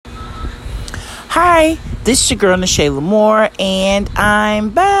Hi, this is your girl, Nashayla Moore, and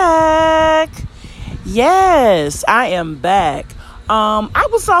I'm back. Yes, I am back. I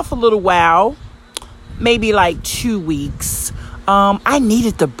was off a little while, maybe like 2 weeks. I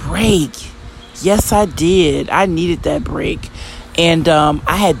needed the break. Yes, I did. I needed that break. And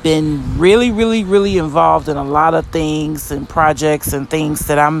I had been really involved in a lot of things and projects and things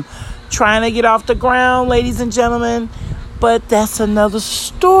that I'm trying to get off the ground, ladies and gentlemen. But that's another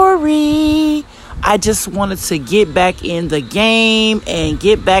story. I just wanted to get back in the game and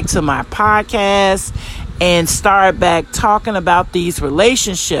get back to my podcast and start back talking about these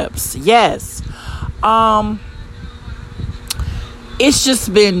relationships. Yes. It's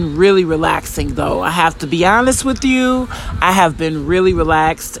just been really relaxing, though. I have to be honest with you. I have been really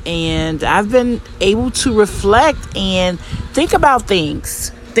relaxed, and I've been able to reflect and think about things.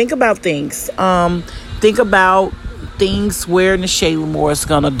 Think about things where Nashayla Moore is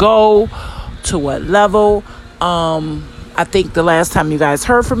going to go, to what level. I think the last time you guys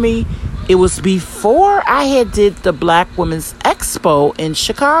heard from me, it was before I had did the Black Women's Expo in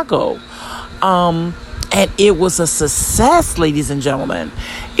Chicago. And it was a success, ladies and gentlemen.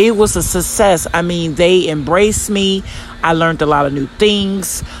 It was a success. I mean, they embraced me. I learned a lot of new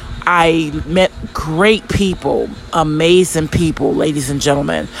things. I met great people, amazing people, ladies and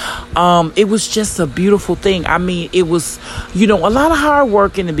gentlemen. It was just a beautiful thing. I mean, it was, a lot of hard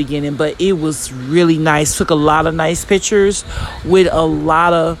work in the beginning, but it was really nice. Took a lot of nice pictures with a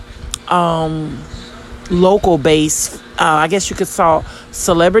lot of local based, I guess you could call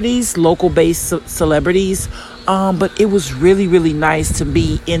celebrities, local based celebrities. But it was really nice to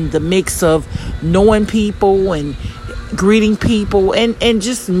be in the mix of knowing people and greeting people and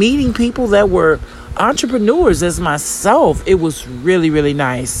just meeting people that were entrepreneurs as myself. It was really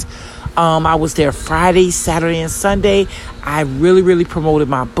nice. I was there Friday, Saturday, and Sunday. I really promoted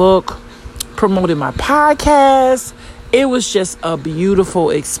my book, promoted my podcast. It was just a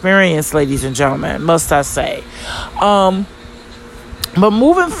beautiful experience, ladies and gentlemen, must I say. But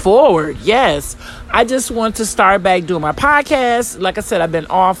moving forward, yes, I just want to start back doing my podcast. Like I said, I've been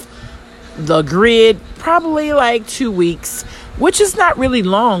off the grid probably like 2 weeks, which is not really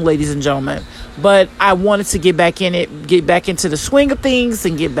long, ladies and gentlemen. But I wanted to get back in it, get back into the swing of things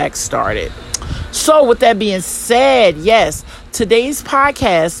and get back started. So with that being said, yes, today's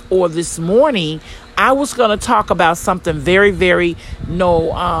podcast, or this morning, I was going to talk about something very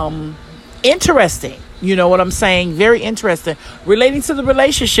interesting. You know what I'm saying? Very interesting. Relating to the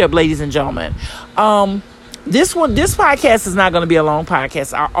relationship, ladies and gentlemen. This podcast is not going to be a long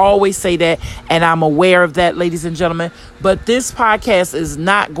podcast. I always say that, and I'm aware of that, ladies and gentlemen. But this podcast is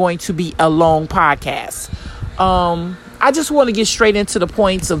not going to be a long podcast. I just want to get straight into the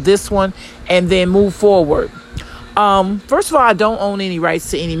points of this one and then move forward. First of all, I don't own any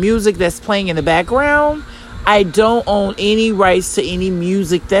rights to any music that's playing in the background. I don't own any rights to any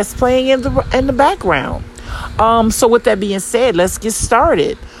music that's playing in the background. So with that being said, let's get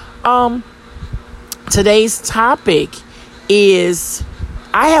started. Today's topic is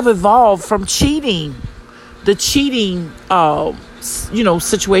I have evolved from cheating, the cheating,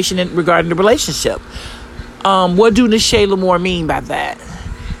 situation regarding the relationship. What do Nashayla Moore mean by that?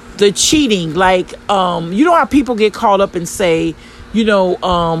 The cheating, like, how people get caught up and say, I don't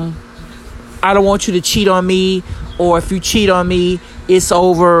want you to cheat on me, or if you cheat on me, it's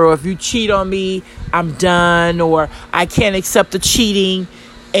over, or if you cheat on me, I'm done, or I can't accept the cheating,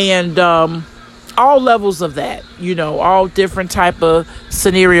 and all levels of that, all different type of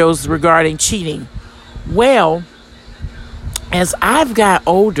scenarios regarding cheating. Well, as I've got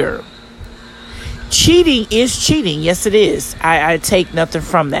older, cheating is cheating. Yes, it is. I take nothing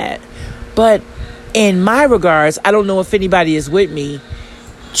from that. But in my regards, I don't know if anybody is with me.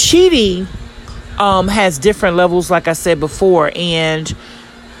 Cheating has different levels, like I said before. And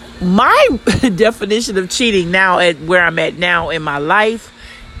my definition of cheating now, at where I'm at now in my life,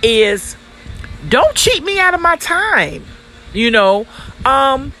 is don't cheat me out of my time. Don't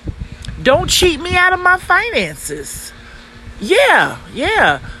cheat me out of my finances. Yeah.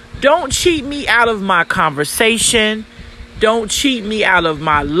 Don't cheat me out of my conversation. Don't cheat me out of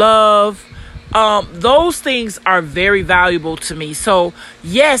my love. Those things are very valuable to me. So,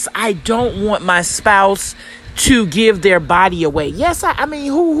 yes, I don't want my spouse to give their body away. Yes, I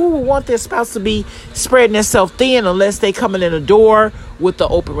mean, who would want their spouse to be spreading themselves thin unless they coming in the door with the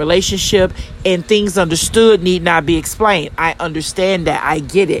open relationship and things understood need not be explained? I understand that. I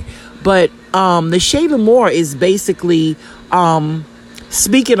get it. But Nashayla Moore is basically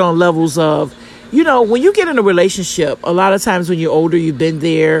speaking on levels of, when you get in a relationship, a lot of times when you're older, you've been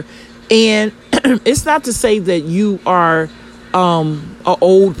there. And it's not to say that you are an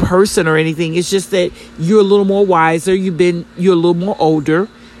old person or anything. It's just that you're a little more wiser. You're a little more older,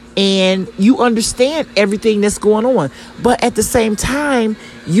 and you understand everything that's going on. But at the same time,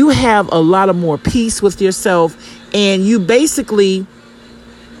 you have a lot of more peace with yourself, and you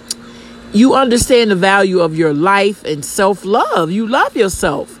understand the value of your life and self-love. You love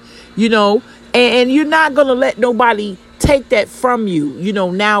yourself, and you're not going to let nobody take that from you,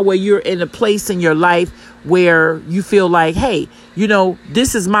 now where you're in a place in your life where you feel like, hey,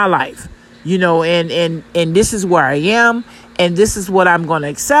 this is my life, and this is where I am, and this is what I'm going to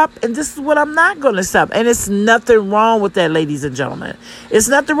accept, and this is what I'm not going to accept. And it's nothing wrong with that, ladies and gentlemen. It's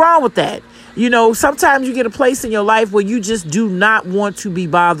nothing wrong with that. Sometimes you get a place in your life where you just do not want to be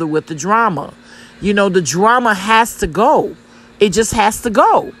bothered with the drama. The drama has to go. It just has to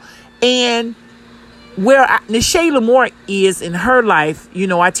go. And where Nisha Lamore is in her life,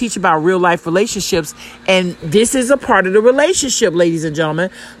 I teach about real life relationships, and this is a part of the relationship, ladies and gentlemen,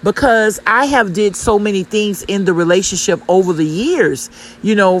 because I have did so many things in the relationship over the years,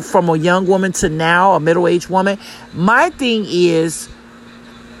 from a young woman to now a middle-aged woman. My thing is,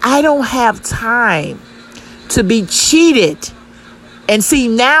 I don't have time to be cheated. And see,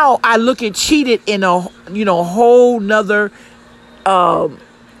 now I look at cheated in a whole nother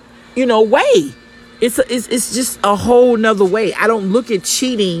way. It's just a whole nother way. I don't look at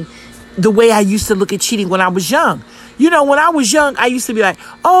cheating the way I used to look at cheating when I was young. When I was young, I used to be like,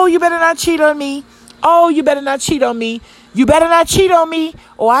 oh, you better not cheat on me. Oh, you better not cheat on me. You better not cheat on me.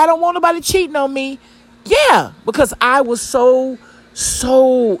 Or I don't want nobody cheating on me. Yeah, because I was so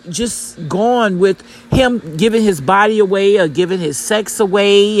just gone with him giving his body away or giving his sex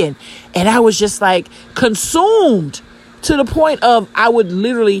away. And I was just like consumed to the point of I would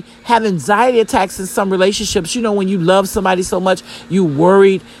literally have anxiety attacks in some relationships. When you love somebody so much, you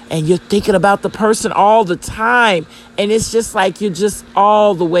worried and you're thinking about the person all the time. And it's just like you're just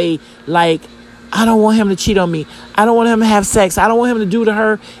all the way like, I don't want him to cheat on me. I don't want him to have sex. I don't want him to do to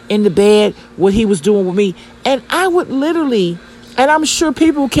her in the bed what he was doing with me. And I would literally, and I'm sure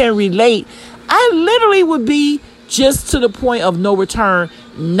people can relate, I literally would be just to the point of no return,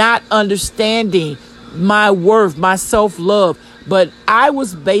 not understanding my worth, my self-love. But I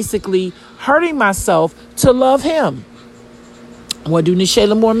was basically hurting myself to love him. What do Nisha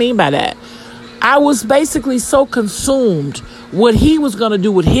Lamore mean by that? I was basically so consumed what he was going to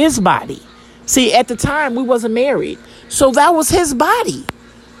do with his body. See, at the time, we wasn't married. So that was his body.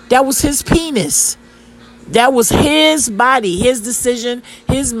 That was his penis. That was his body, his decision,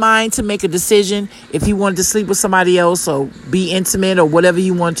 his mind to make a decision if he wanted to sleep with somebody else or be intimate or whatever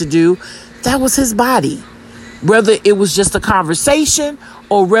he wanted to do. That was his body. Whether it was just a conversation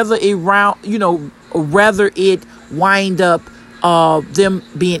or whether it wind up them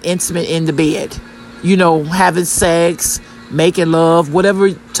being intimate in the bed, having sex, making love,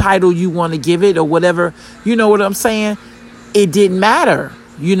 whatever title you want to give it or whatever, you know what I'm saying? It didn't matter.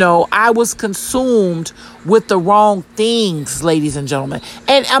 I was consumed with the wrong things, ladies and gentlemen.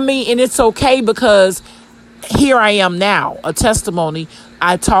 And it's okay because here I am now, a testimony.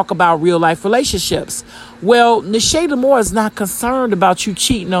 I talk about real life relationships. Well, Nisha Lamore is not concerned about you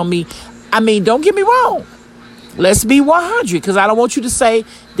cheating on me. Don't get me wrong. Let's be 100, because I don't want you to say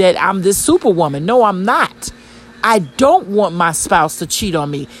that I'm this superwoman. No, I'm not. I don't want my spouse to cheat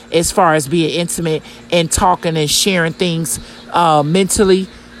on me as far as being intimate and talking and sharing things mentally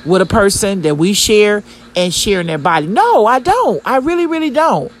with a person that we share and sharing their body. No, I don't. I really, really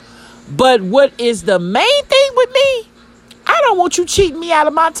don't. But what is the main thing with me? I don't want you cheating me out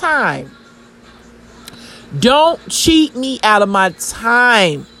of my time. Don't cheat me out of my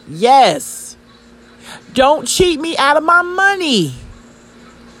time. Yes. Don't cheat me out of my money.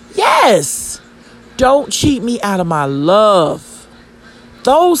 Yes. Don't cheat me out of my love.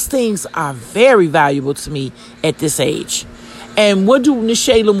 Those things are very valuable to me at this age. And what do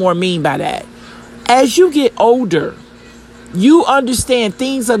Nisha Lamore mean by that? As you get older, you understand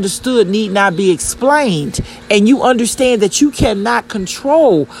things understood need not be explained. And you understand that you cannot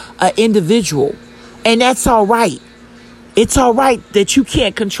control an individual. And that's all right. It's all right that you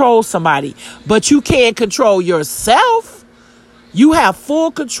can't control somebody, but you can control yourself. You have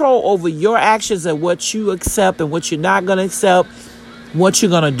full control over your actions and what you accept and what you're not going to accept, what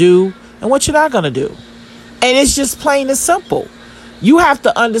you're going to do and what you're not going to do. And it's just plain and simple. You have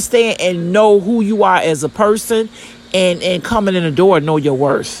to understand and know who you are as a person, and coming in the door, know your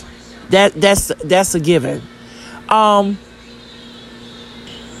worth. That's a given. I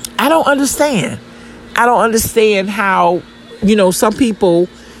don't understand. I don't understand how, some people,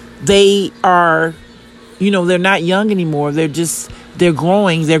 they are, they're not young anymore. They're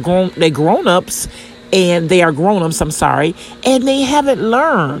grown ups, and they are grown-ups, and they haven't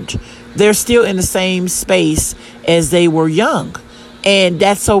learned. They're still in the same space as they were young. And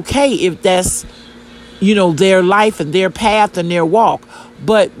that's okay if that's, their life and their path and their walk.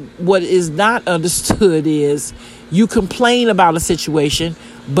 But what is not understood is you complain about a situation,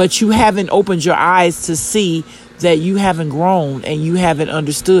 but you haven't opened your eyes to see that you haven't grown and you haven't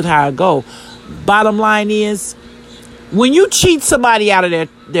understood how it go. Bottom line is, when you cheat somebody out of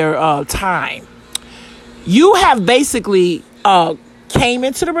their time, you have basically came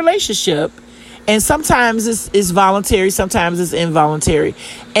into the relationship, and sometimes it's voluntary, sometimes it's involuntary,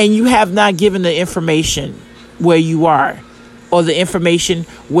 and you have not given the information where you are, or the information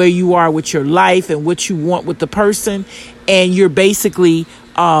where you are with your life and what you want with the person, and you're basically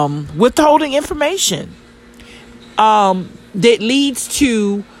withholding information that leads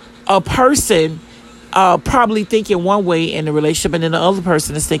to a person probably thinking one way in the relationship, and then the other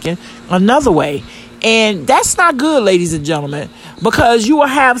person is thinking another way. And that's not good, ladies and gentlemen, because you will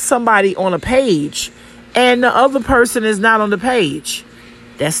have somebody on a page and the other person is not on the page.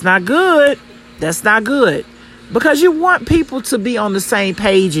 That's not good. That's not good, because you want people to be on the same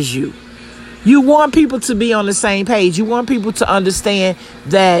page as you. You want people to be on the same page. You want people to understand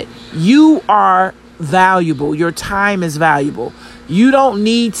that you are valuable. Your time is valuable. You don't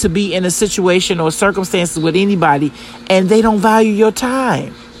need to be in a situation or circumstances with anybody and they don't value your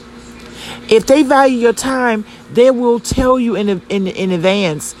time. If they value your time, they will tell you in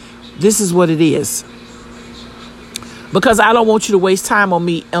advance, this is what it is. Because I don't want you to waste time on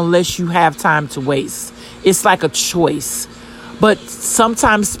me unless you have time to waste. It's like a choice. But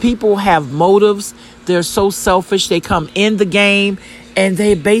sometimes people have motives. They're so selfish. They come in the game and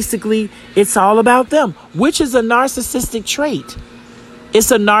they basically, it's all about them, which is a narcissistic trait.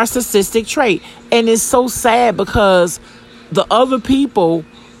 It's a narcissistic trait. And it's so sad because the other people,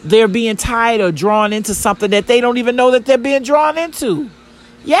 they're being tied or drawn into something that they don't even know that they're being drawn into.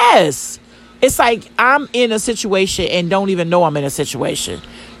 Yes. It's like I'm in a situation and don't even know I'm in a situation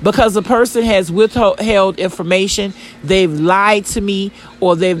because the person has withheld information. They've lied to me,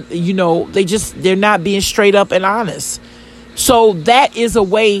 or they're not being straight up and honest. So that is a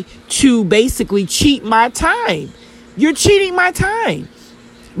way to basically cheat my time. You're cheating my time.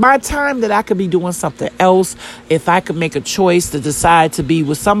 My time that I could be doing something else, if I could make a choice to decide to be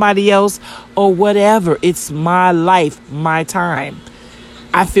with somebody else or whatever. It's my life, my time.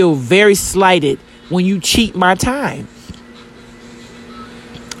 I feel very slighted when you cheat my time.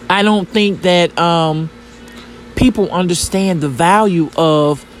 I don't think that people understand the value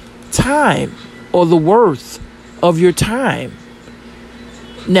of time or the worth of your time.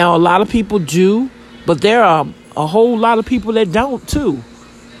 Now, a lot of people do, but there are a whole lot of people that don't too.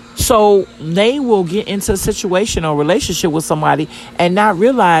 So they will get into a situation or relationship with somebody and not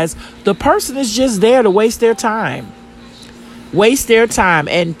realize the person is just there to waste their time. Waste their time.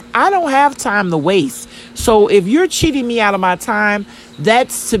 And I don't have time to waste. So if you're cheating me out of my time,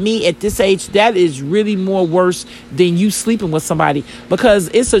 that's, to me, at this age, that is really more worse than you sleeping with somebody, because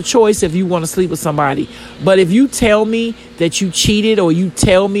it's a choice if you want to sleep with somebody. But if you tell me that you cheated, or you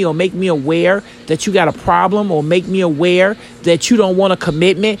tell me or make me aware that you got a problem, or make me aware that you don't want a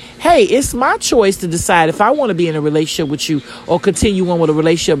commitment, hey, it's my choice to decide if I want to be in a relationship with you or continue on with a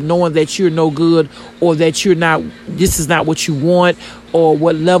relationship knowing that you're no good, or that you're not, this is not what you want, or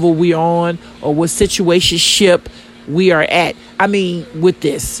what level we're on, or what situationship we are at. I mean, with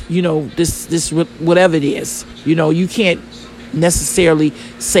this, this whatever it is, you can't necessarily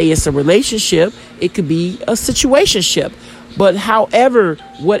say it's a relationship. It could be a situationship. But however,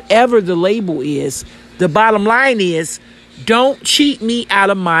 whatever the label is, the bottom line is, don't cheat me out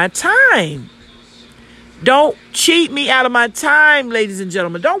of my time. Don't cheat me out of my time, ladies and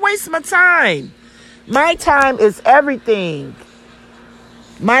gentlemen. Don't waste my time. My time is everything.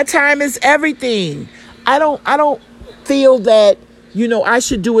 My time is everything. I don't feel that, I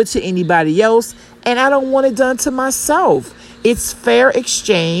should do it to anybody else, and I don't want it done to myself. It's fair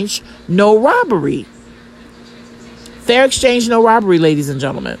exchange, no robbery. Fair exchange, no robbery, ladies and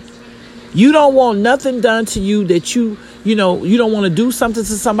gentlemen. You don't want nothing done to you that you don't want to do something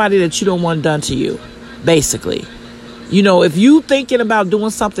to somebody that you don't want done to you, basically. If you thinking about doing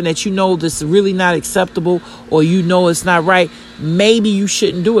something that that's really not acceptable, or it's not right, maybe you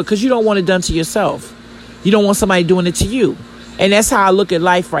shouldn't do it because you don't want it done to yourself. You don't want somebody doing it to you. And that's how I look at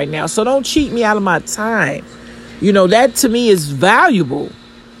life right now. So don't cheat me out of my time. That to me is valuable.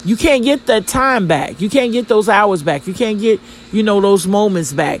 You can't get that time back. You can't get those hours back. You can't get, those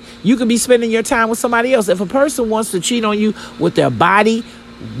moments back. You could be spending your time with somebody else. If a person wants to cheat on you with their body,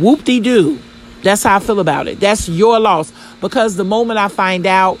 whoop-de-doo. That's how I feel about it. That's your loss. Because the moment I find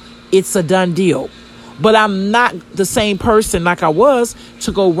out, it's a done deal. But I'm not the same person like I was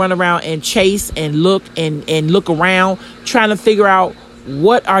to go run around and chase and look around trying to figure out,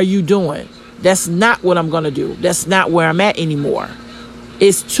 what are you doing? That's not what I'm going to do. That's not where I'm at anymore.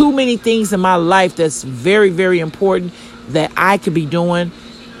 It's too many things in my life that's very, very important that I could be doing,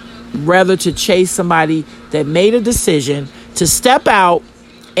 rather to chase somebody that made a decision to step out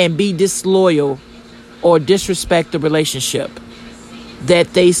and be disloyal or disrespect the relationship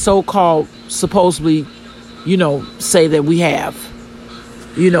that they so-called supposedly, say that we have.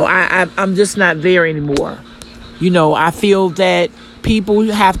 I'm just not there anymore. I feel that people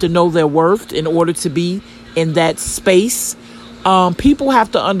have to know their worth in order to be in that space. People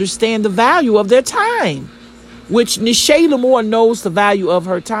have to understand the value of their time, which Nishayla Moore knows the value of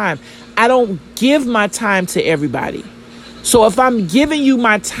her time. I don't give my time to everybody. So if I'm giving you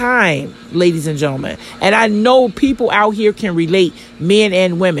my time, ladies and gentlemen, and I know people out here can relate, men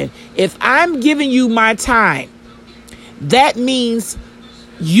and women, if I'm giving you my time, that means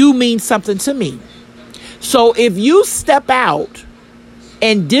you mean something to me. So if you step out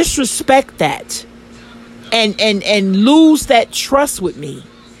and disrespect that and lose that trust with me,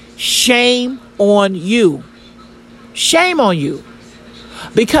 shame on you. Shame on you.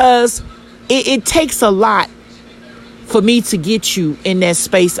 Because it takes a lot for me to get you in that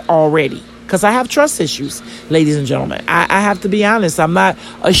space already. Because I have trust issues, ladies and gentlemen. I have to be honest. I'm not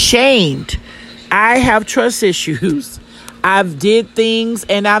ashamed. I have trust issues. I've did things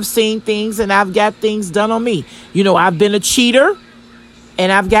and I've seen things and I've got things done on me. I've been a cheater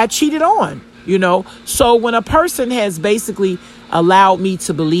and I've got cheated on, So when a person has basically allowed me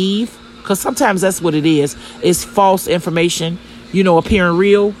to believe, because sometimes that's what it is, it's false information, appearing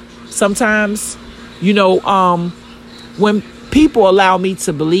real. Sometimes, when people allow me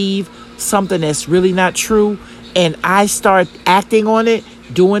to believe something that's really not true and I start acting on it,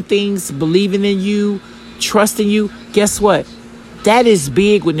 doing things, believing in you, trusting you, guess what? That is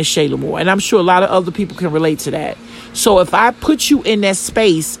big with Nishayla Moore. And I'm sure a lot of other people can relate to that. So if I put you in that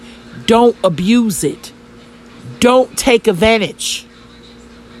space, don't abuse it. Don't take advantage.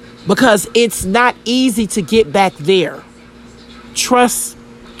 Because it's not easy to get back there. Trust.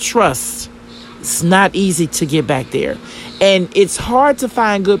 It's not easy to get back there. And it's hard to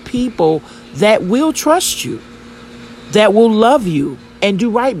find good people that will trust you, that will love you and do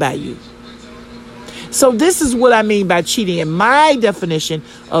right by you. So this is what I mean by cheating, and my definition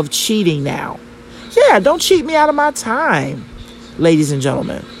of cheating now. Yeah, don't cheat me out of my time, ladies and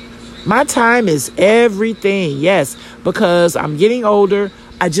gentlemen. My time is everything, yes, because I'm getting older.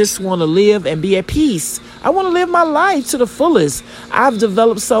 I just want to live and be at peace. I want to live my life to the fullest. I've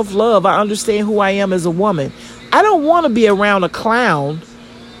developed self-love. I understand who I am as a woman. I don't want to be around a clown,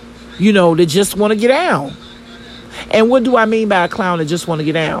 that just want to get down. And what do I mean by a clown that just want to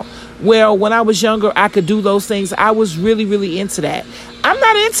get down? Well, when I was younger, I could do those things. I was really, really into that. I'm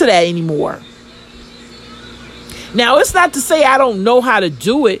not into that anymore. Now, it's not to say I don't know how to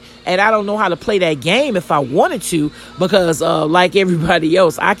do it and I don't know how to play that game if I wanted to, because like everybody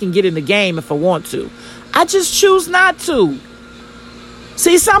else, I can get in the game if I want to. I just choose not to.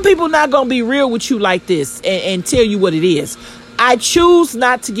 See, some people not going to be real with you like this and tell you what it is. I choose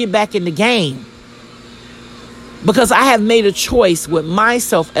not to get back in the game because I have made a choice with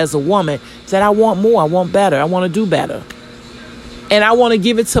myself as a woman that I want more. I want better. I want to do better. And I want to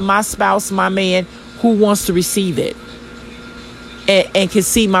give it to my spouse, my man, who wants to receive it and can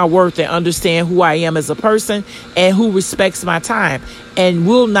see my worth and understand who I am as a person and who respects my time and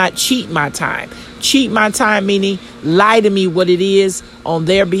will not cheat my time. Cheat my time meaning lie to me what it is on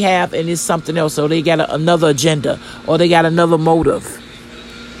their behalf and it's something else. So they got another agenda or they got another motive.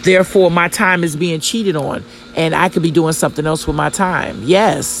 Therefore, my time is being cheated on and I could be doing something else with my time.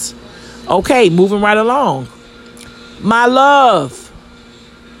 Yes. Okay, moving right along. My love.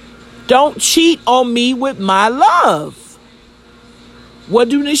 Don't cheat on me with my love. What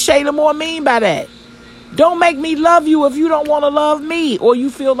do Nishayla Moore mean by that? Don't make me love you if you don't want to love me or you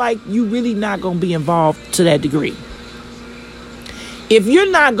feel like you really not going to be involved to that degree. If you're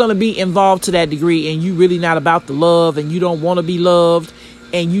not going to be involved to that degree and you really not about the love and you don't want to be loved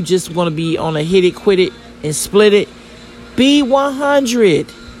and you just want to be on a hit it, quit it, and split it, be 100.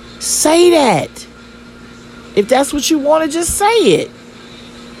 Say that. If that's what you want to, just say it.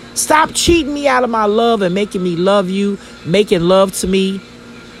 Stop cheating me out of my love and making me love you, making love to me,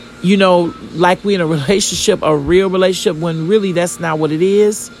 like we're in a relationship, a real relationship, when really that's not what it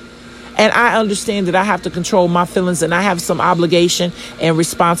is. And I understand that I have to control my feelings and I have some obligation and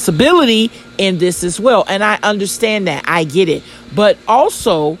responsibility in this as well. And I understand that. I get it. But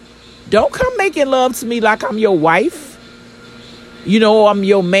also, don't come making love to me like I'm your wife. I'm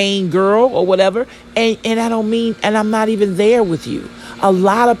your main girl or whatever. And I'm not even there with you. A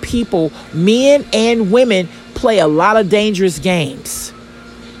lot of people, men and women, play a lot of dangerous games.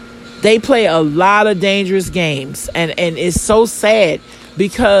 They play a lot of dangerous games. And it's so sad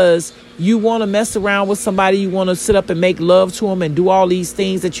because you want to mess around with somebody. You want to sit up and make love to them and do all these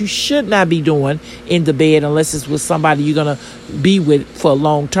things that you should not be doing in the bed unless it's with somebody you're going to be with for a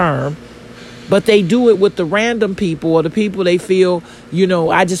long term. But they do it with the random people or the people they feel,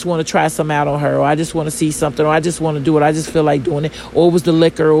 I just want to try something out on her, or I just want to see something, or I just want to do it. I just feel like doing it. Or it was the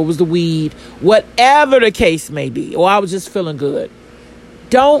liquor, or it was the weed, whatever the case may be. Or I was just feeling good.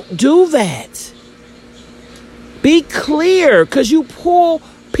 Don't do that. Be clear, because you pull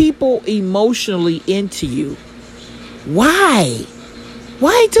people emotionally into you. Why?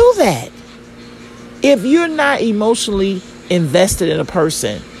 Why do that? If you're not emotionally invested in a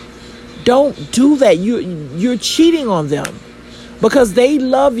person, don't do that. You're cheating on them because they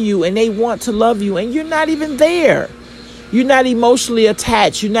love you and they want to love you, and you're not even there. You're not emotionally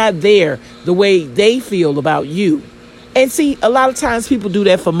attached. You're not there the way they feel about you. And see, a lot of times people do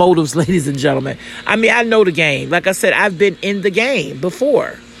that for motives, ladies and gentlemen. I mean, I know the game. Like I said, I've been in the game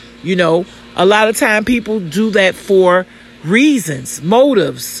before. A lot of time people do that for reasons,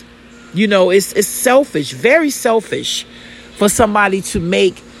 motives. It's selfish, very selfish for somebody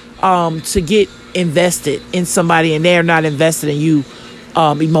to to get invested in somebody and they're not invested in you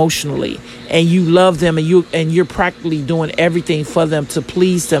emotionally, and you love them and you're practically doing everything for them to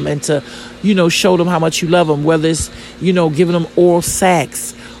please them and to show them how much you love them, whether it's giving them oral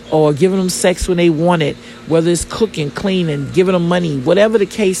sex or giving them sex when they want it, whether it's cooking, cleaning, giving them money, whatever the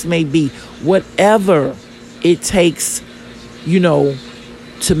case may be, whatever it takes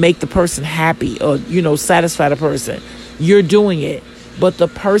to make the person happy or satisfy the person, you're doing it. But the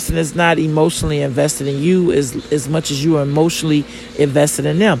person is not emotionally invested in you as much as you are emotionally invested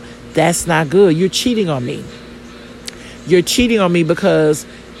in them. That's not good. You're cheating on me. You're cheating on me because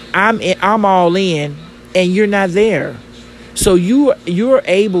I'm all in and you're not there. So you're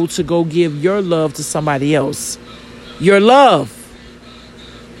able to go give your love to somebody else. Your love.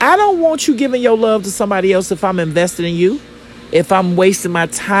 I don't want you giving your love to somebody else if I'm invested in you. If I'm wasting my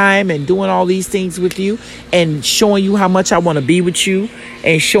time and doing all these things with you and showing you how much I want to be with you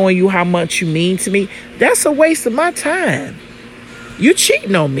and showing you how much you mean to me, that's a waste of my time. You're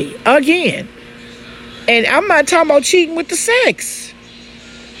cheating on me again. And I'm not talking about cheating with the sex.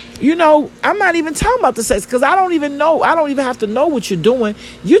 I'm not even talking about the sex because I don't even know. I don't even have to know what you're doing.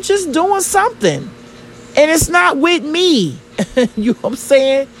 You're just doing something. And it's not with me. You know what I'm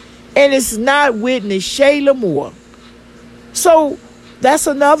saying? And it's not with Nisha Lamore. So that's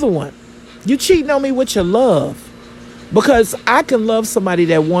another one. You cheating on me with your love, because I can love somebody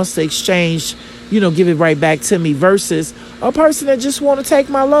that wants to exchange, give it right back to me, versus a person that just want to take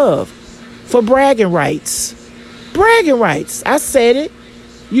my love for bragging rights. Bragging rights. I said it,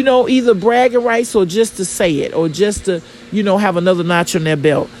 either bragging rights or just to say it or just to, have another notch on their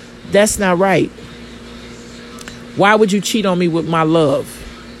belt. That's not right. Why would you cheat on me with my love,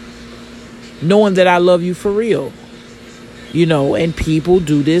 knowing that I love you for real? And people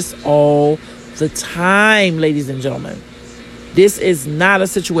do this all the time, ladies and gentlemen. This is not a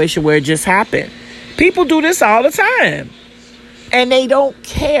situation where it just happened. People do this all the time. And they don't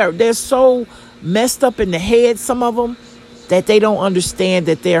care. They're so messed up in the head, some of them, that they don't understand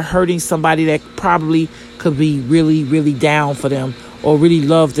that they're hurting somebody that probably could be really, really down for them or really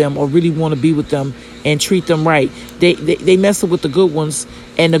love them or really want to be with them and treat them right. They mess up with the good ones,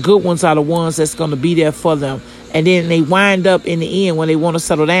 and the good ones are the ones that's going to be there for them. And then they wind up in the end, when they want to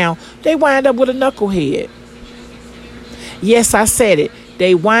settle down, they wind up with a knucklehead. Yes, I said it.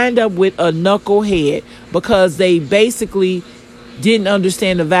 They wind up with a knucklehead because they basically didn't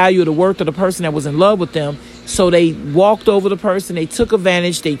understand the value of the worth of the person that was in love with them. So they walked over the person. They took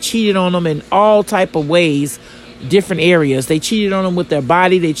advantage. They cheated on them in all type of ways, different areas. They cheated on them with their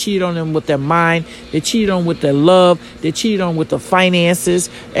body. They cheated on them with their mind. They cheated on them with their love. They cheated on them with the finances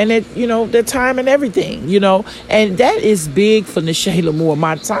and their time and everything, and that is big for Nisha Lamore.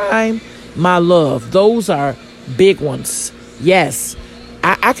 My time, my love. Those are big ones. Yes.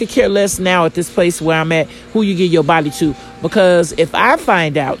 I could care less now at this place where I'm at who you give your body to, because if I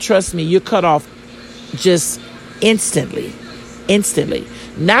find out, trust me, you're cut off just instantly,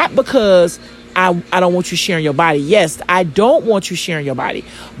 not because I don't want you sharing your body. Yes, I don't want you sharing your body,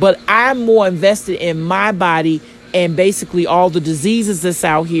 but I'm more invested in my body and basically all the diseases that's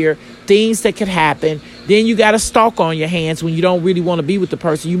out here, things that could happen. Then you got a stalk on your hands when you don't really want to be with the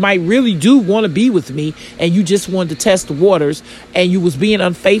person. You might really do want to be with me, and you just wanted to test the waters, and you was being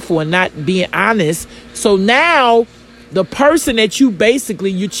unfaithful and not being honest. So now the person that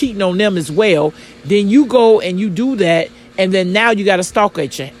you're cheating on them as well. Then you go and you do that. And then now you got a stalker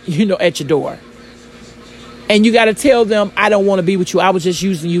at your door. And you got to tell them, I don't want to be with you. I was just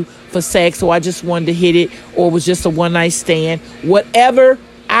using you for sex, or I just wanted to hit it, or it was just a one night stand. Whatever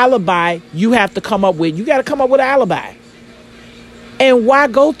alibi you have to come up with, you got to come up with an alibi. And why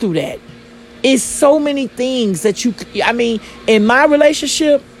go through that? It's so many things that in my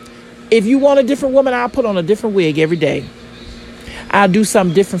relationship, if you want a different woman, I'll put on a different wig every day. I'll do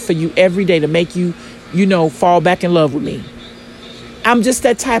something different for you every day to make you, fall back in love with me. I'm just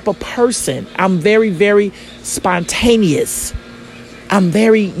that type of person. I'm very, very spontaneous. I'm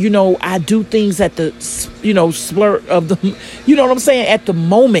very, I do things at the, spur of the, you know what I'm saying? At the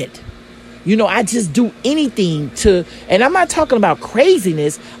moment, I just do anything and I'm not talking about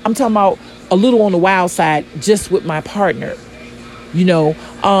craziness. I'm talking about a little on the wild side, just with my partner. It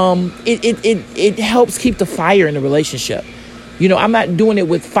helps keep the fire in the relationship. I'm not doing it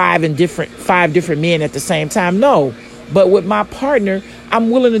with five different men at the same time. No. But with my partner,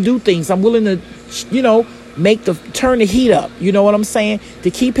 I'm willing to do things. I'm willing to, turn the heat up. You know what I'm saying? To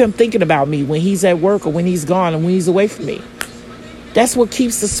keep him thinking about me when he's at work or when he's gone and when he's away from me. That's what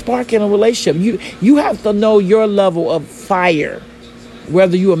keeps the spark in a relationship. You have to know your level of fire,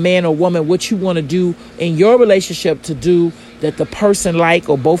 whether you're a man or woman, what you want to do in your relationship to do that the person like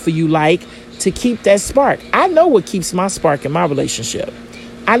or both of you like to keep that spark. I know what keeps my spark in my relationship.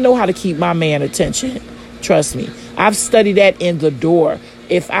 I know how to keep my man attention. Trust me. I've studied that in the door.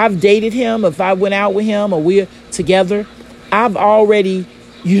 If I've dated him, if I went out with him or we're together, I've already,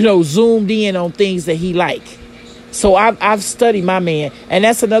 zoomed in on things that he like. So I've studied my man. And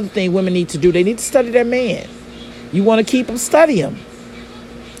that's another thing women need to do. They need to study their man. You want to keep him, study him.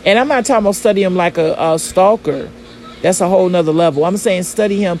 And I'm not talking about study him like a stalker. That's a whole nother level. I'm saying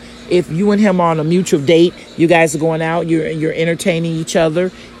study him. If you and him are on a mutual date, you guys are going out, you're entertaining each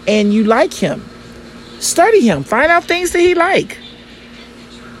other, and you like him. Study him. Find out things that he like.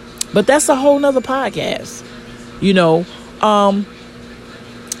 But that's a whole nother podcast.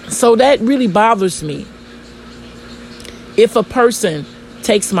 So that really bothers me. If a person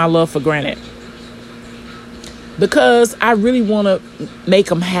takes my love for granted. Because I really want to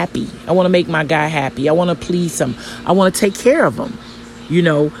make him happy. I want to make my guy happy. I want to please him. I want to take care of him.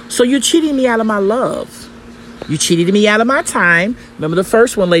 So you're cheating me out of my love. You cheated me out of my time. Remember, the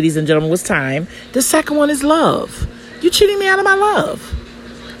first one, ladies and gentlemen, was time. The second one is love. You're cheating me out of my love.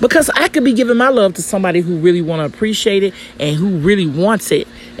 Because I could be giving my love to somebody who really want to appreciate it and who really wants it.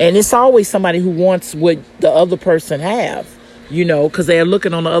 And it's always somebody who wants what the other person have, because they're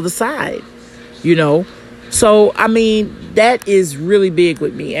looking on the other side, So, that is really big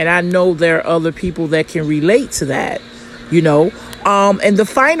with me. And I know there are other people that can relate to that, And the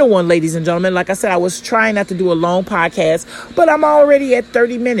final one, ladies and gentlemen, like I said, I was trying not to do a long podcast, but I'm already at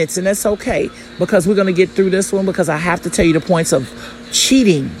 30 minutes, and that's okay because we're going to get through this one because I have to tell you the points of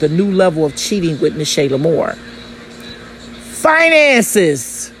cheating, the new level of cheating with Nishayla Moore.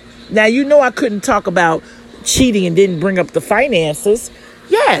 Finances. Now, I couldn't talk about cheating and didn't bring up the finances.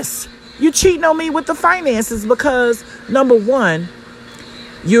 Yes, you're cheating on me with the finances because, number one,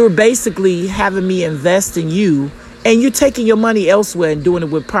 you're basically having me invest in you. And you're taking your money elsewhere and doing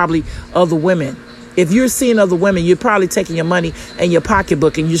it with probably other women. If you're seeing other women, you're probably taking your money and your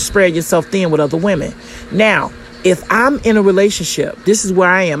pocketbook and you spread yourself thin with other women. Now, if I'm in a relationship, this is where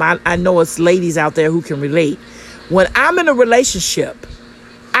I am. I know it's ladies out there who can relate. When I'm in a relationship,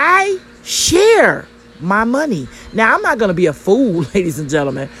 I share my money. Now, I'm not going to be a fool, ladies and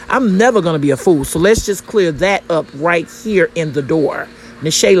gentlemen. I'm never going to be a fool. So let's just clear that up right here in the door.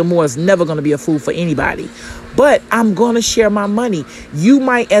 Nishayla Moore is never going to be a fool for anybody. But I'm going to share my money. You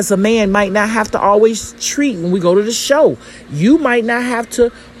might, as a man, might not have to always treat when we go to the show. You might not have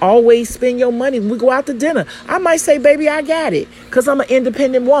to always spend your money when we go out to dinner. I might say, baby, I got it. Because I'm an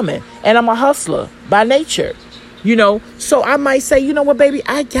independent woman. And I'm a hustler by nature. So I might say, you know what, baby,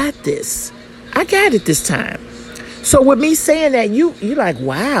 I got this. I got it this time. So with me saying that, you're like,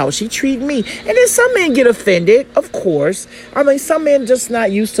 wow, she treated me. And then some men get offended, of course. Some men just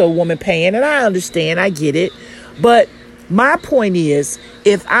not used to a woman paying. And I understand. I get it. But my point is,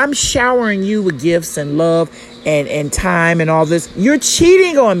 if I'm showering you with gifts and love and time and all this, you're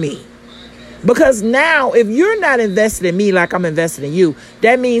cheating on me. Because now, if you're not invested in me like I'm invested in you,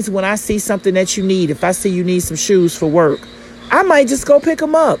 that means when I see something that you need, if I see you need some shoes for work, I might just go pick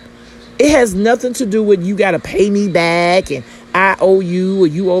them up. It has nothing to do with you got to pay me back and I owe you or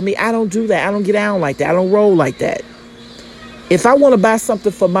you owe me. I don't do that. I don't get down like that. I don't roll like that. If I want to buy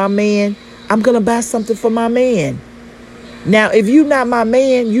something for my man, I'm going to buy something for my man. Now, if you're not my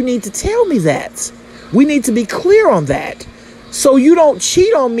man, you need to tell me that. We need to be clear on that. So you don't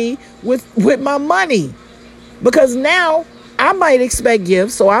cheat on me with my money. Because now I might expect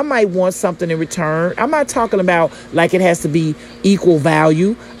gifts, so I might want something in return. I'm not talking about like it has to be equal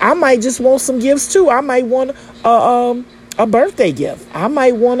value. I might just want some gifts too. I might want a birthday gift. I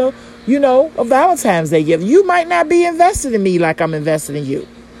might want a Valentine's Day gift. You might not be invested in me like I'm invested in you.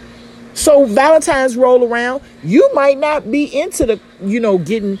 So Valentine's roll around, you might not be into the,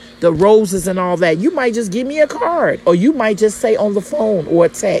 getting the roses and all that. You might just give me a card, or you might just say on the phone or a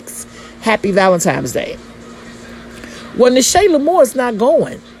text, Happy Valentine's Day. Well, Nashayla Moore is not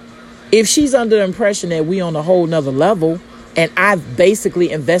going. If she's under the impression that we on a whole nother level, and I've basically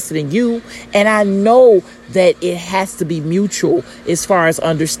invested in you, and I know that it has to be mutual as far as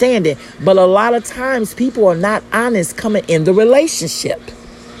understanding. But a lot of times people are not honest coming in the relationship.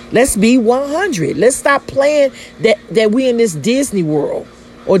 Let's be 100. Let's stop playing that we in this Disney world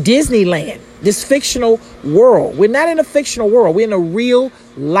or Disneyland, this fictional world. We're not in a fictional world. We're in a real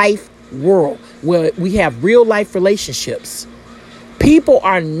life world where we have real life relationships. People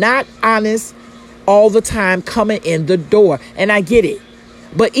are not honest all the time coming in the door. And I get it.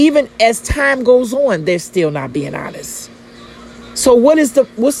 But even as time goes on, they're still not being honest. So what's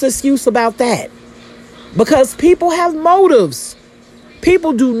the excuse about that? Because people have motives.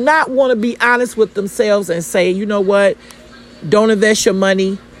 People do not want to be honest with themselves and say, you know what? Don't invest your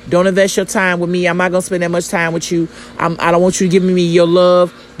money. Don't invest your time with me. I'm not going to spend that much time with you. I don't want you to give me your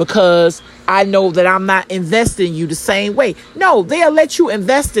love because I know that I'm not investing in you the same way. No, they'll let you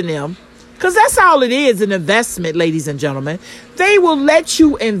invest in them because that's all it is, an investment, ladies and gentlemen. They will let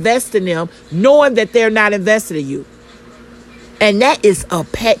you invest in them knowing that they're not invested in you. And that is a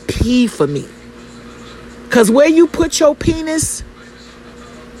pet peeve for me. Because where you put your penis,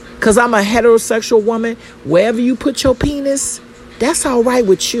 because I'm a heterosexual woman, wherever you put your penis, that's all right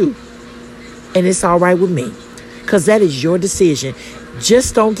with you. And it's all right with me. Because that is your decision.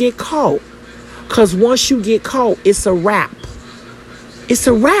 Just don't get caught. Because once you get caught, it's a wrap. It's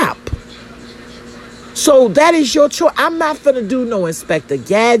a wrap. So that is your choice. I'm not finna do no Inspector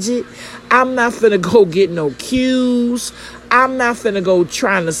Gadget. I'm not finna go get no cues. I'm not finna go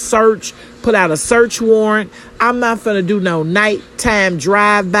trying to put out a search warrant. I'm not finna do no nighttime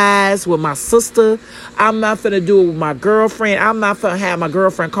drive-bys with my sister. I'm not finna do it with my girlfriend. I'm not finna have my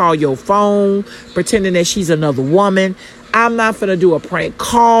girlfriend call your phone, pretending that she's another woman. I'm not finna do a prank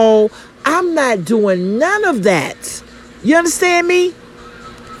call. I'm not doing none of that. You understand me?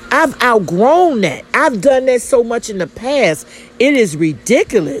 I've outgrown that. I've done that so much in the past. It is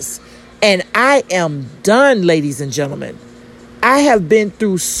ridiculous. And I am done, ladies and gentlemen. I have been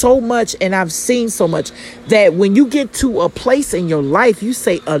through so much and I've seen so much that when you get to a place in your life, you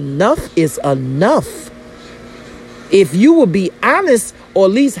say enough is enough. If you would be honest, or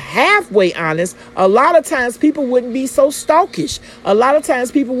at least halfway honest, a lot of times people wouldn't be so stalkish. A lot of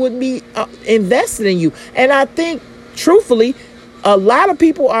times people wouldn't be invested in you. And I think, truthfully, a lot of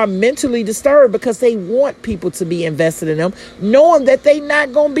people are mentally disturbed because they want people to be invested in them, knowing that they're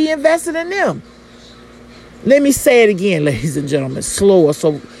not going to be invested in them. Let me say it again, ladies and gentlemen, slower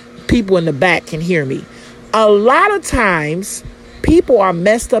so people in the back can hear me. A lot of times people are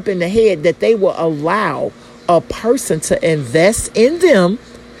messed up in the head that they will allow a person to invest in them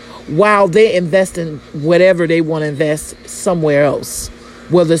while they're investing whatever they want to invest somewhere else.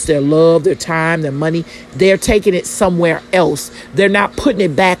 Whether it's their love, their time, their money, they're taking it somewhere else. They're not putting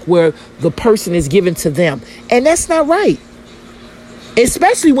it back where the person is giving to them. And that's not right.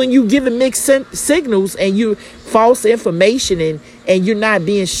 Especially when you giving mixed signals and you false information and you're not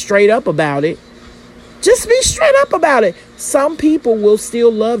being straight up about it. Just be straight up about it. Some people will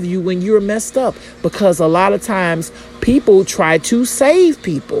still love you when you're messed up because a lot of times people try to save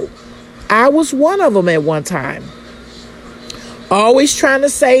people. I was one of them at one time. Always trying to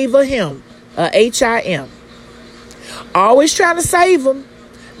save a him, a H-I-M. Always trying to save him.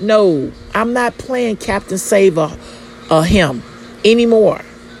 No, I'm not playing Captain Save a him anymore.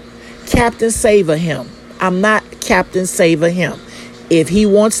 Captain Save a him. I'm not Captain Save a him. If he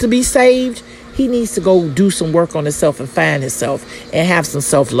wants to be saved, he needs to go do some work on himself and find himself and have some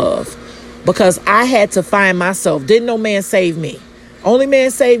self-love. Because I had to find myself. Didn't no man save me. Only man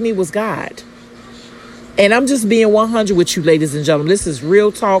saved me was God. And I'm just being 100 with you, ladies and gentlemen. This is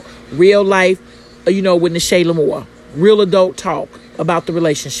real talk, real life, with Nashayla Moore. Real adult talk about the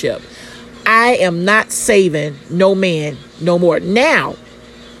relationship. I am not saving no man no more. Now,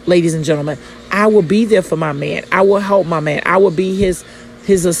 ladies and gentlemen, I will be there for my man. I will help my man. I will be his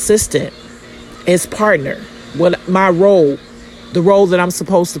assistant, his partner. What my role, the role that I'm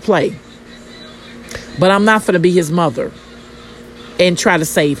supposed to play. But I'm not going to be his mother and try to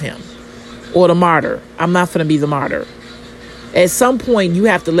save him. or the martyr. I'm not finna be the martyr. At some point, you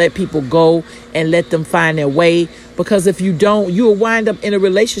have to let people go and let them find their way. Because if you don't, you'll wind up in a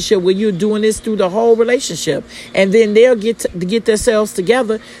relationship where you're doing this through the whole relationship. And then they'll get themselves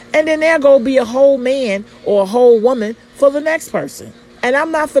together. And then they'll go be a whole man or a whole woman for the next person. And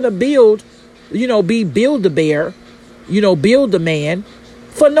I'm not finna build a bear, build a man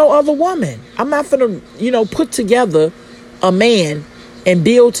for no other woman. I'm not finna, put together a man and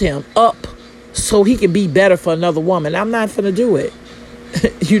build him up so he can be better for another woman. I'm not finna do it.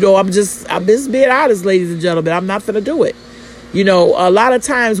 I'm just being honest, ladies and gentlemen. I'm not finna do it. A lot of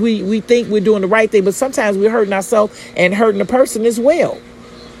times we think we're doing the right thing, but sometimes we're hurting ourselves and hurting the person as well.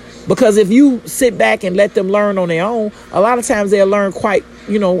 Because if you sit back and let them learn on their own, a lot of times they'll learn quite,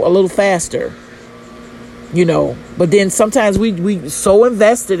 a little faster. But then sometimes we so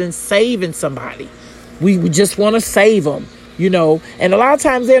invested in saving somebody. We just want to save them, and a lot of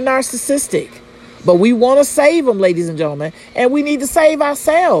times they're narcissistic. But we want to save them, ladies and gentlemen. And we need to save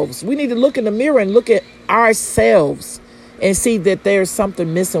ourselves. We need to look in the mirror and look at ourselves and see that there's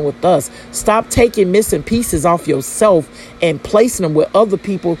something missing with us. Stop taking missing pieces off yourself and placing them with other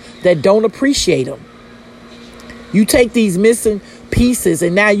people that don't appreciate them. You take these missing pieces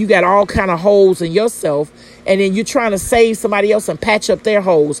and now you got all kind of holes in yourself, and then you're trying to save somebody else and patch up their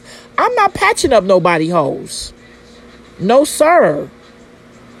holes. I'm not patching up nobody's holes. No, sir.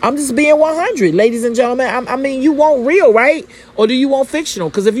 I'm just being 100, ladies and gentlemen. I mean, you want real, right? Or do you want fictional?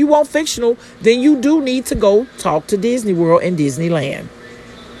 Because if you want fictional, then you do need to go talk to Disney World and Disneyland,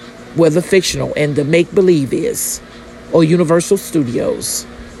 where the fictional and the make-believe is, or Universal Studios,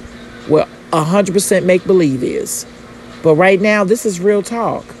 where 100% make-believe is. But right now, this is real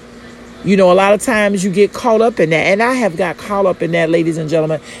talk. A lot of times you get caught up in that. And I have got caught up in that, ladies and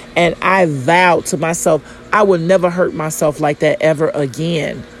gentlemen. And I vowed to myself, I will never hurt myself like that ever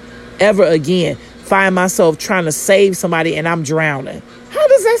again. Ever again. Find myself trying to save somebody and I'm drowning. How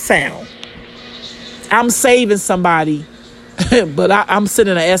does that sound? I'm saving somebody, but I'm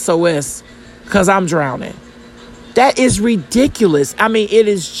sending a SOS because I'm drowning. That is ridiculous. I mean, it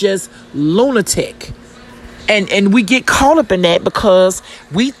is just lunatic. And we get caught up in that because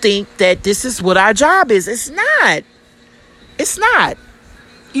we think that this is what our job is. It's not. It's not.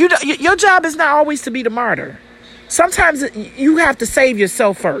 Your job is not always to be the martyr. Sometimes you have to save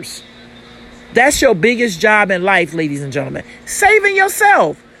yourself first. That's your biggest job in life, ladies and gentlemen. Saving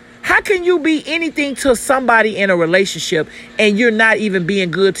yourself. How can you be anything to somebody in a relationship and you're not even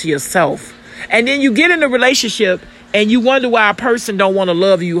being good to yourself? And then you get in a relationship and you wonder why a person don't want to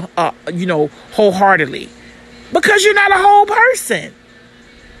love you, wholeheartedly. Because you're not a whole person.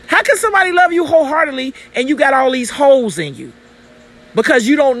 How can somebody love you wholeheartedly and you got all these holes in you? Because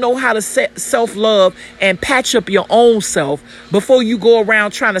you don't know how to self-love and patch up your own self before you go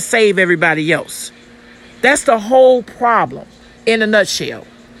around trying to save everybody else. That's the whole problem in a nutshell.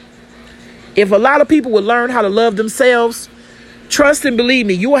 If a lot of people would learn how to love themselves, trust and believe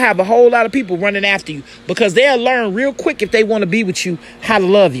me, you will have a whole lot of people running after you because they'll learn real quick if they want to be with you how to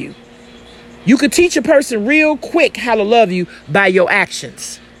love you. You could teach a person real quick how to love you by your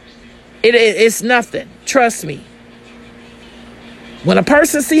actions. It's nothing. Trust me. When a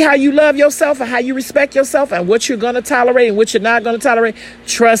person see how you love yourself and how you respect yourself and what you're going to tolerate and what you're not going to tolerate,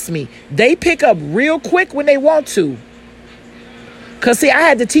 trust me, they pick up real quick when they want to. Because, see, I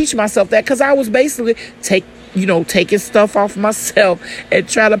had to teach myself that because I was basically taking stuff off myself and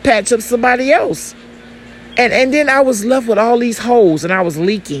trying to patch up somebody else. And then I was left with all these holes and I was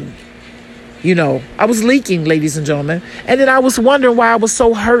leaking. I was leaking, ladies and gentlemen. And then I was wondering why I was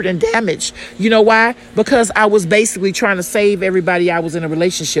so hurt and damaged. You know why? Because I was basically trying to save everybody I was in a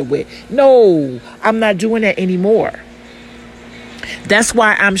relationship with. No, I'm not doing that anymore. That's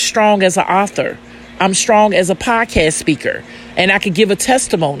why I'm strong as an author. I'm strong as a podcast speaker. And I could give a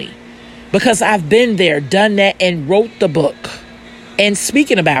testimony. Because I've been there, done that, and wrote the book. And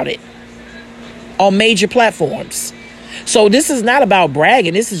speaking about it on major platforms. So this is not about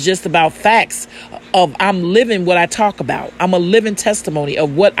bragging. This is just about facts of I'm living what I talk about. I'm a living testimony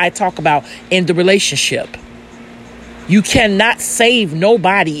of what I talk about in the relationship. You cannot save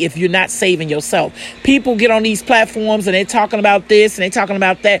nobody if you're not saving yourself. People get on these platforms and they're talking about this and they're talking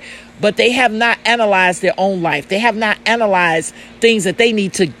about that, but they have not analyzed their own life. They have not analyzed things that they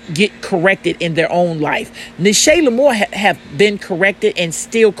need to get corrected in their own life. Nisha Lamore have been corrected and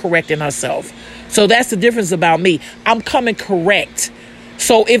still correcting herself. So that's the difference about me. I'm coming correct.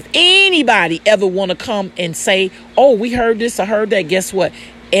 So if anybody ever want to come and say, oh, we heard this or heard that, guess what?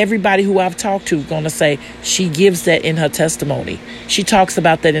 Everybody who I've talked to is going to say she gives that in her testimony. She talks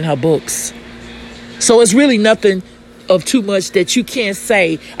about that in her books. So it's really nothing of too much that you can't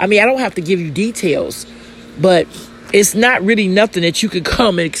say. I mean, I don't have to give you details, but it's not really nothing that you could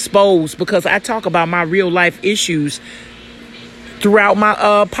come and expose, because I talk about my real life issues throughout my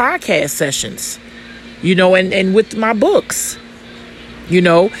podcast sessions, and with my books,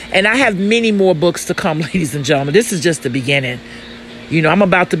 and I have many more books to come, ladies and gentlemen. This is just the beginning. I'm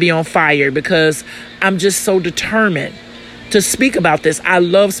about to be on fire because I'm just so determined to speak about this. I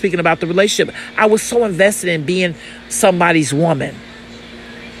love speaking about the relationship. I was so invested in being somebody's woman,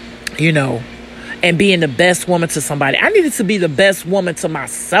 and being the best woman to somebody. I needed to be the best woman to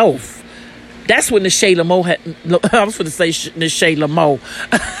myself. That's what Nishay Lamore had. I was going to say Nishay Lamore.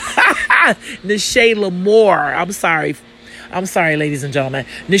 Nishay Lamore. I'm sorry, ladies and gentlemen.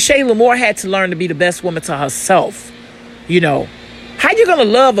 Nishay Lamore had to learn to be the best woman to herself. How you going to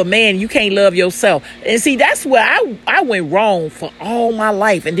love a man you can't love yourself? And see, that's where I went wrong for all my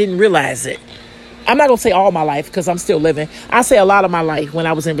life and didn't realize it. I'm not going to say all my life because I'm still living. I say a lot of my life when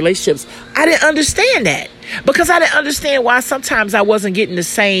I was in relationships. I didn't understand that, because I didn't understand why sometimes I wasn't getting the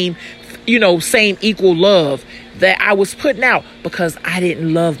same equal love that I was putting out, because I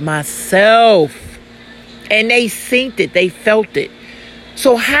didn't love myself. And they synced it. They felt it.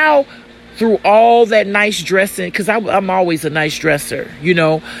 So how, through all that nice dressing, because I'm always a nice dresser,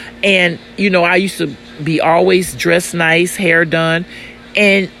 and, I used to be always dressed nice, hair done.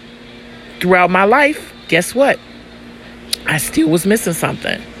 And throughout my life, guess what? I still was missing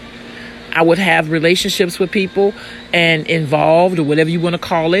something. I would have relationships with people and involved, or whatever you want to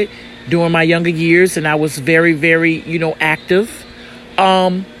call it, during my younger years. And I was very, very, active.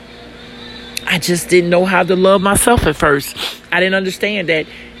 I just didn't know how to love myself at first. I didn't understand that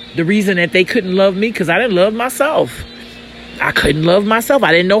the reason that they couldn't love me, because I didn't love myself. I couldn't love myself.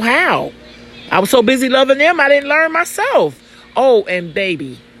 I didn't know how. I was so busy loving them, I didn't learn myself. Oh, and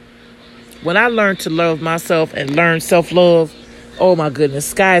baby, when I learned to love myself and learn self-love, oh my goodness,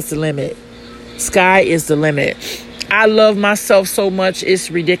 sky is the limit. Sky is the limit. I love myself so much,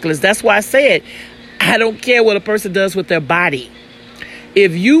 it's ridiculous. That's why I said, I don't care what a person does with their body.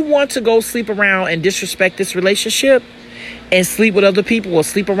 If you want to go sleep around and disrespect this relationship and sleep with other people or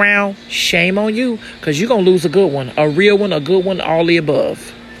sleep around, shame on you, because you're going to lose a good one, a real one, a good one, all the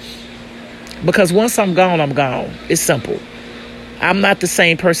above. Because once I'm gone, I'm gone. It's simple. I'm not the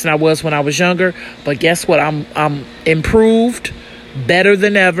same person I was when I was younger, but guess what? I'm improved, better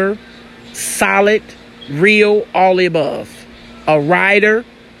than ever, solid, real, all the above. A rider.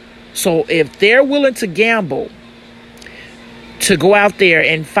 So if they're willing to gamble to go out there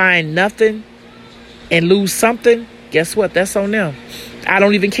and find nothing and lose something, guess what? That's on them. I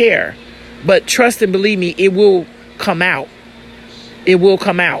don't even care. But trust and believe me, it will come out. It will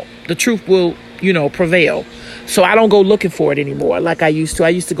come out. The truth will, prevail. So I don't go looking for it anymore like I used to. I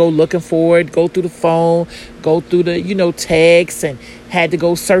used to go looking for it, go through the phone, go through the, texts, and had to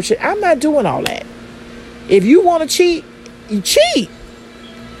go search it. I'm not doing all that. If you want to cheat, you cheat.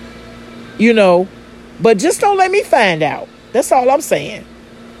 But just don't let me find out. That's all I'm saying.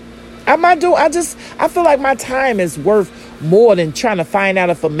 I'm not doing, I feel like my time is worth more than trying to find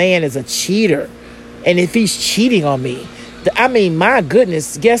out if a man is a cheater and if he's cheating on me. I mean, my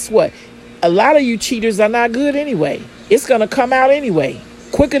goodness, guess what? A lot of you cheaters are not good anyway. It's going to come out anyway,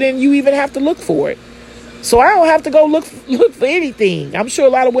 quicker than you even have to look for it. So I don't have to go look for anything. I'm sure a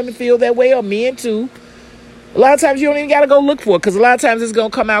lot of women feel that way, or men too. A lot of times you don't even got to go look for it, because a lot of times it's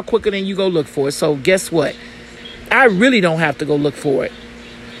going to come out quicker than you go look for it. So guess what? I really don't have to go look for it.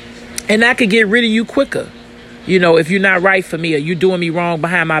 And I could get rid of you quicker. If you're not right for me, or you doing me wrong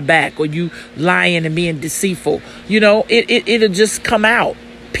behind my back, or you lying and being deceitful, it'll just come out.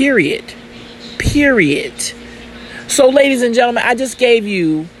 Period. So, ladies and gentlemen, I just gave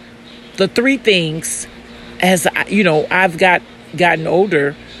you the 3 things as I've gotten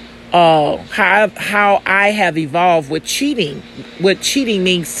older, how I have evolved with cheating, what cheating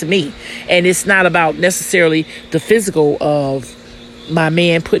means to me. And it's not about necessarily the physical of my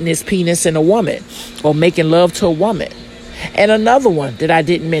man putting his penis in a woman or making love to a woman. And another one that I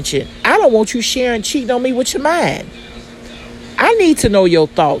didn't mention, I don't want you sharing cheating on me with your mind. I need to know your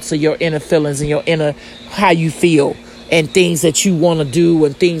thoughts and your inner feelings and your inner, how you feel, and things that you want to do,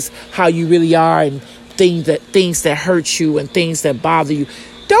 and things, how you really are, and things that hurt you and things that bother you.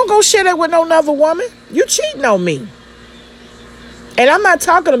 Don't go share that with no other woman. You cheating on me. And I'm not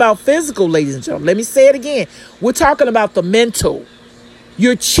talking about physical, ladies and gentlemen. Let me say it again. We're talking about the mental.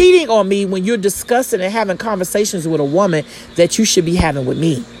 You're cheating on me when you're discussing and having conversations with a woman that you should be having with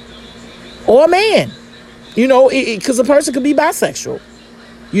me. Or a man. Because a person could be bisexual.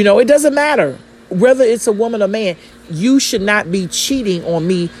 It doesn't matter whether it's a woman or man. You should not be cheating on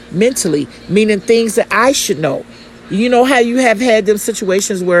me mentally, meaning things that I should know. You know how you have had them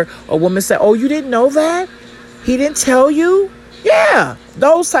situations where a woman said, oh, you didn't know that? He didn't tell you? Yeah,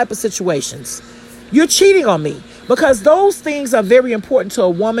 those type of situations. You're cheating on me, because those things are very important to a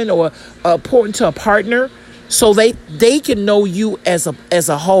woman or important to a partner, so they can know you as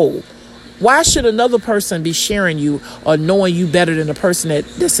a whole. Why should another person be sharing you or knowing you better than the person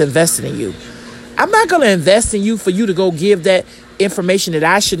that's invested in you? I'm not going to invest in you for you to go give that information that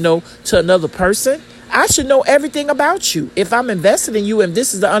I should know to another person. I should know everything about you. If I'm invested in you, and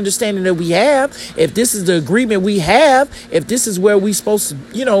this is the understanding that we have, if this is the agreement we have, if this is where we're supposed to,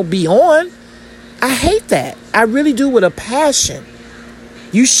 be on, I hate that. I really do, with a passion.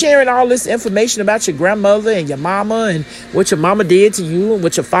 You sharing all this information about your grandmother and your mama and what your mama did to you and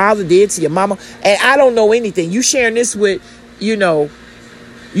what your father did to your mama. And I don't know anything. You sharing this with, you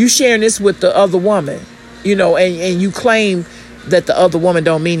sharing this with the other woman, and you claim that the other woman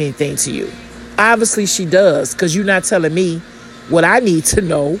don't mean anything to you. Obviously she does, because you're not telling me what I need to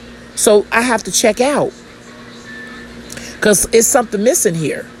know. So I have to check out, because it's something missing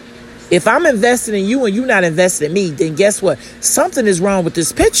here. If I'm invested in you and you're not invested in me, then guess what? Something is wrong with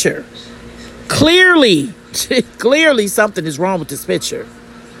this picture. Clearly something is wrong with this picture.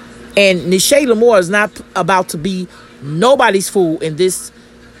 And Nisha Lamore is not about to be nobody's fool in this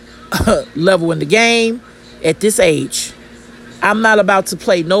level in the game at this age. I'm not about to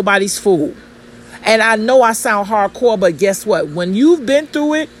play nobody's fool. And I know I sound hardcore, but guess what? When you've been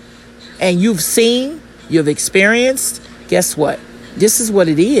through it and you've seen, you've experienced, guess what? This is what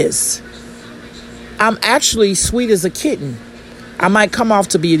it is. I'm actually sweet as a kitten. I might come off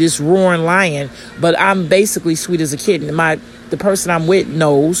to be this roaring lion, but I'm basically sweet as a kitten. The person I'm with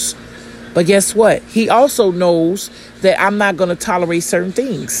knows. But guess what? He also knows that I'm not going to tolerate certain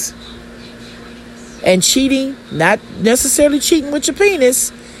things. And cheating, not necessarily cheating with your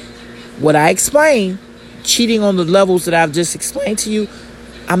penis. What I explained, cheating on the levels that I've just explained to you,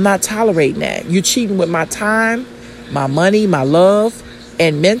 I'm not tolerating that. You're cheating with my time, my money, my love,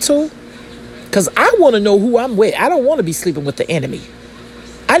 and mental. Because I want to know who I'm with. I don't want to be sleeping with the enemy.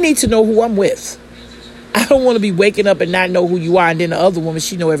 I need to know who I'm with. I don't want to be waking up and not know who you are, and then the other woman,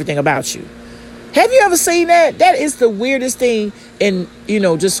 she know everything about you. Have you ever seen that? That is the weirdest thing, and,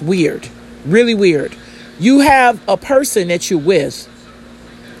 just weird. Really weird. You have a person that you're with.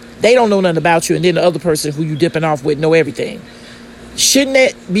 They don't know nothing about you, and then the other person who you dipping off with know everything. Shouldn't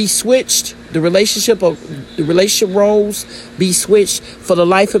that be switched? The relationship roles be switched for the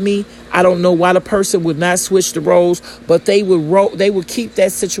life of me? I don't know why the person would not switch the roles, but they would keep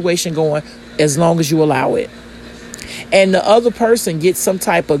that situation going as long as you allow it. And the other person gets some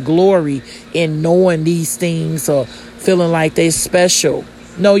type of glory in knowing these things or feeling like they're special.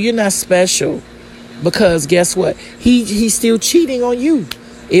 No, you're not special, because guess what? He's still cheating on you.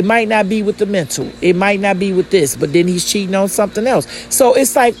 It might not be with the mental. It might not be with this, but then he's cheating on something else. So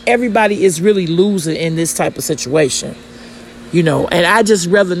it's like everybody is really losing in this type of situation, and I just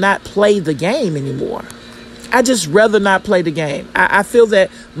rather not play the game anymore. I just rather not play the game. I feel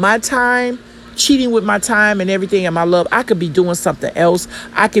that my time, cheating with my time and everything and my love, I could be doing something else.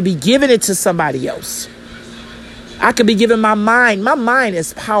 I could be giving it to somebody else. I could be giving my mind. My mind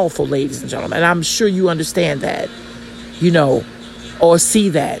is powerful, ladies and gentlemen. And I'm sure you understand that, or see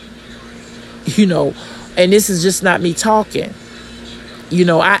that, and this is just not me talking.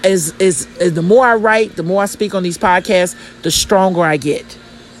 The more I write, the more I speak on these podcasts, the stronger I get.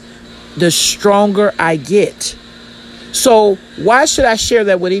 The stronger I get. So why should I share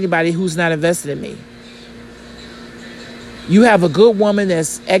that with anybody who's not invested in me? You have a good woman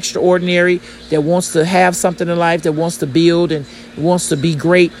that's extraordinary, that wants to have something in life, that wants to build and wants to be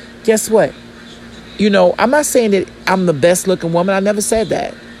great. Guess what? I'm not saying that I'm the best looking woman. I never said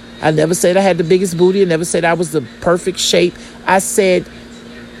that. I never said I had the biggest booty. I never said I was the perfect shape. I said,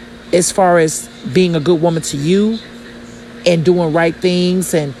 as far as being a good woman to you and doing right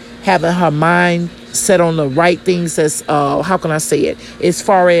things and having her mind set on the right things, as how can I say it? As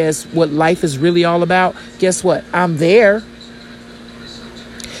far as what life is really all about, guess what? I'm there.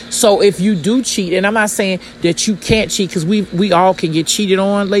 So if you do cheat, and I'm not saying that you can't cheat, because we all can get cheated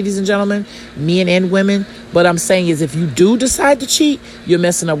on, ladies and gentlemen, men and women. But I'm saying is, if you do decide to cheat, you're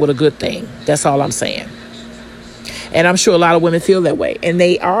messing up with a good thing. That's all I'm saying. And I'm sure a lot of women feel that way. And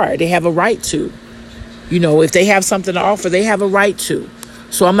they have a right to. If they have something to offer, they have a right to.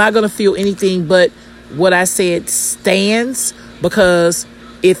 So I'm not going to feel anything but what I said stands, because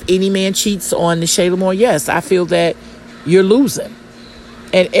if any man cheats on Nisha Lamore, yes, I feel that you're losing.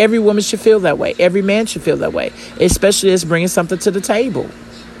 And every woman should feel that way. Every man should feel that way, especially as bringing something to the table.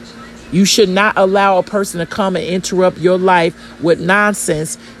 You should not allow a person to come and interrupt your life with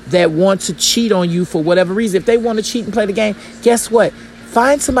nonsense that want to cheat on you for whatever reason. If they want to cheat and play the game, guess what?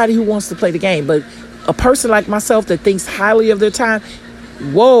 Find somebody who wants to play the game. But a person like myself that thinks highly of their time,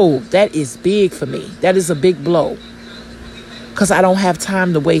 whoa, that is big for me. That is a big blow. Because I don't have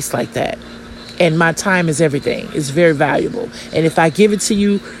time to waste like that. And my time is everything. It's very valuable. And if I give it to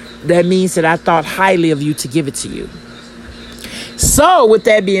you, that means that I thought highly of you to give it to you. So with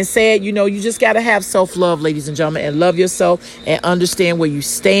that being said, you just got to have self-love, ladies and gentlemen, and love yourself and understand where you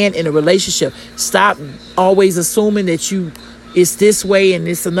stand in a relationship. Stop always assuming that it's this way and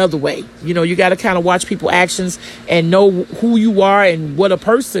it's another way. You got to kind of watch people's actions and know who you are and what a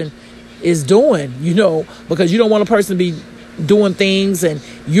person is doing, because you don't want a person to be doing things and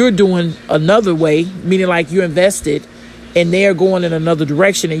you're doing another way, meaning like you're invested and they're going in another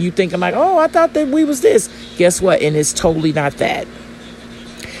direction and you thinking like, oh, I thought that we was this. Guess what? And it's totally not that.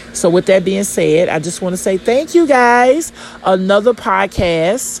 So with that being said, I just want to say thank you guys. Another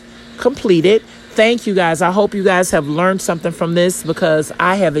podcast completed. Thank you guys. I hope you guys have learned something from this because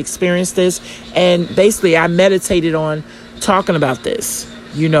I have experienced this. And basically I meditated on talking about this,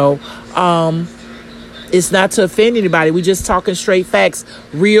 It's not to offend anybody. We just talking straight facts.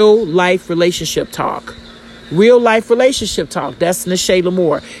 Real life relationship talk. Real life relationship talk. That's Nisha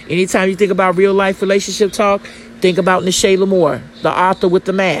Lamore. Anytime you think about real life relationship talk, think about Nisha Lamore, the author with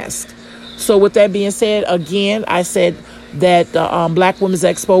the mask. So with that being said, again, I said that the Black Women's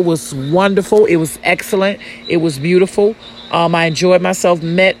Expo was wonderful. It was excellent. It was beautiful. I enjoyed myself,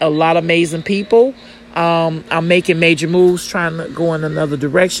 met a lot of amazing people. I'm making major moves, trying to go in another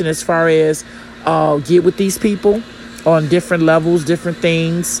direction as far as get with these people on different levels, different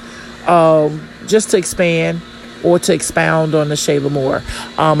things, just to expand or to expound on the Shayla Moore.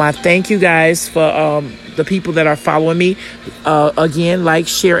 I thank you guys for the people that are following me. Again, like,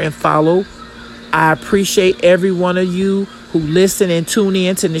 share, and follow. I appreciate every one of you who listen and tune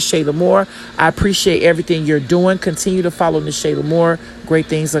in to Shayla Moore. I appreciate everything you're doing. Continue to follow Shayla Moore. Great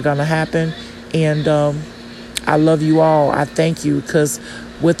things are going to happen. And I love you all. I thank you because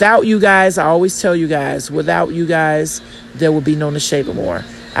without you guys, I always tell you guys, without you guys, there will be no Nisha Lamore.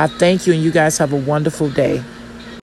 I thank you, and you guys have a wonderful day.